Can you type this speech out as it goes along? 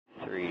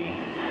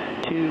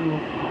2,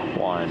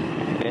 1,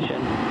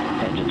 ignition,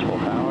 engines full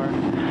power,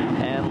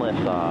 and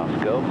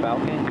liftoff. Go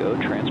Falcon, go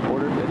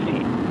Transporter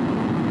 15.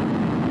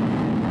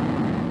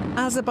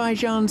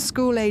 Azerbaijan's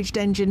school-aged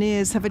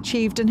engineers have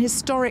achieved an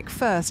historic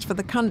first for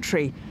the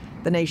country.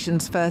 The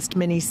nation's first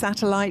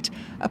mini-satellite,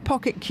 a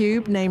pocket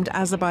cube named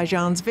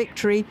Azerbaijan's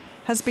Victory,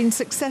 has been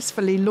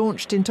successfully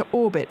launched into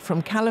orbit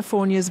from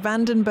California's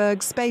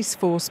Vandenberg Space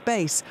Force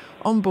Base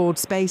on board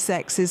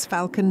SpaceX's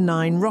Falcon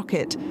 9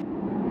 rocket.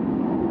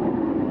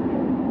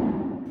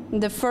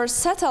 The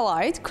first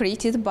satellite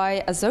created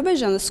by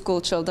Azerbaijan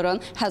school children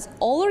has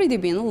already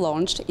been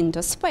launched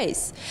into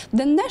space.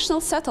 The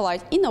National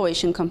Satellite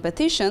Innovation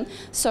Competition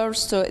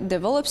serves to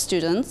develop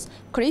students'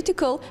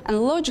 critical and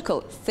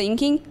logical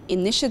thinking,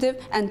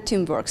 initiative and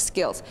teamwork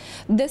skills.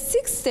 The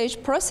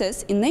six-stage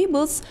process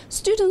enables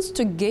students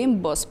to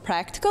gain both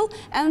practical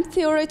and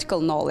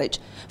theoretical knowledge,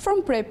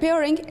 from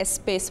preparing a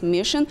space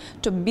mission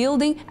to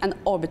building an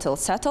orbital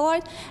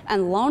satellite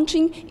and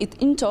launching it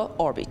into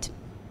orbit.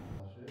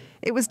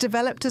 It was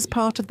developed as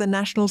part of the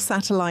National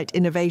Satellite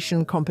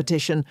Innovation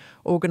Competition,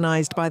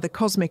 organised by the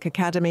Cosmic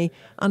Academy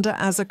under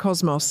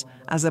Azercosmos,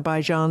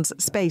 Azerbaijan's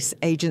space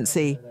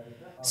agency.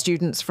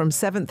 Students from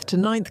 7th to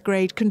 9th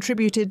grade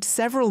contributed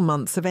several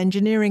months of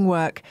engineering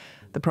work.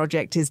 The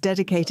project is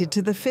dedicated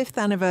to the 5th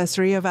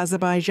anniversary of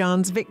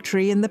Azerbaijan's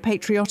victory in the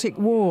Patriotic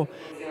War.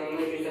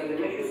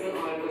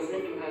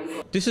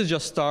 This is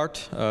just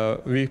start.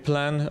 We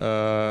plan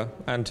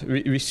and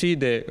we see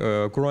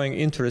the growing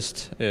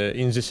interest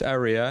in this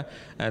area,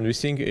 and we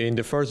think in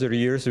the further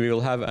years we will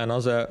have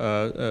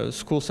another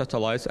school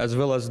satellites as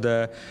well as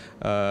the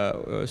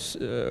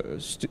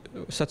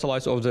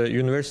satellites of the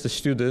university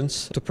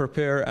students to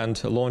prepare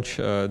and launch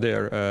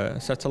their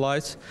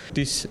satellites.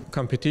 This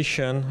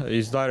competition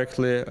is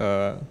directly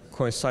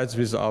coincides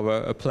with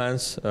our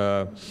plans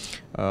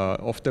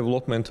of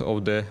development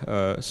of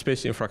the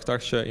space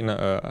infrastructure in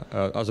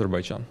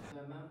Azerbaijan.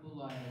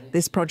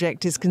 This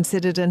project is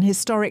considered an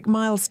historic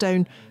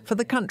milestone for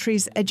the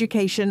country's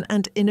education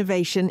and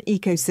innovation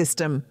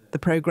ecosystem. The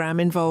programme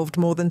involved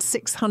more than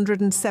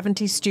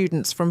 670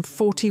 students from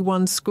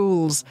 41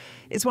 schools.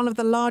 It's one of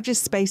the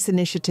largest space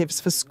initiatives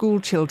for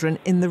school children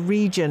in the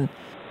region.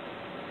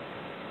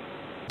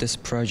 This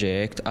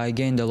project, I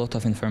gained a lot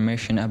of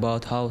information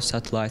about how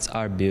satellites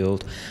are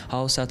built,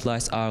 how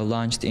satellites are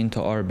launched into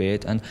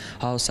orbit, and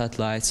how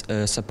satellites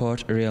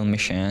support real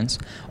missions.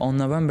 On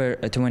November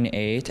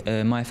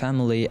 28, my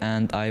family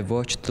and I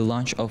watched the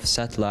launch of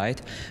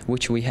satellite,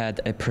 which we had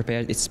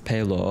prepared its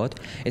payload.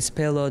 Its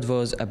payload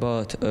was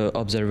about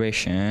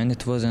observation.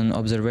 It was an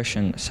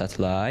observation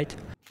satellite.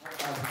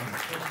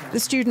 The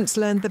students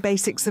learned the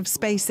basics of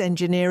space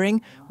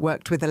engineering,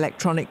 worked with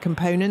electronic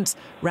components,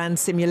 ran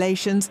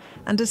simulations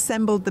and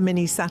assembled the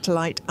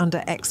mini-satellite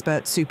under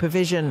expert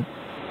supervision.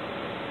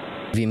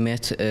 We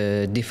met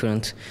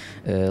different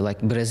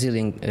like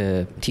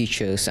Brazilian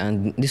teachers,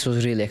 and this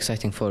was really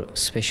exciting for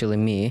especially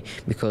me,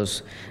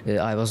 because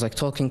I was like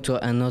talking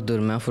to another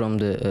man from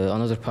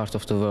another part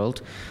of the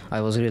world.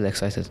 I was really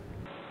excited.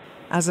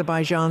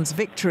 Azerbaijan's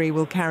Victory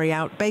will carry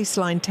out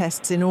baseline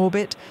tests in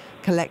orbit,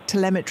 collect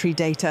telemetry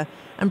data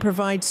and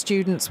provide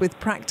students with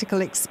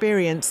practical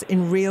experience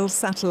in real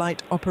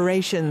satellite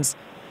operations.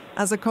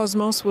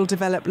 Azercosmos will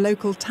develop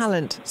local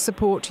talent,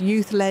 support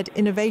youth-led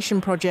innovation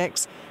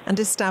projects and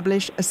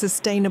establish a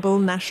sustainable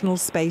national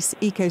space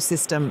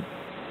ecosystem.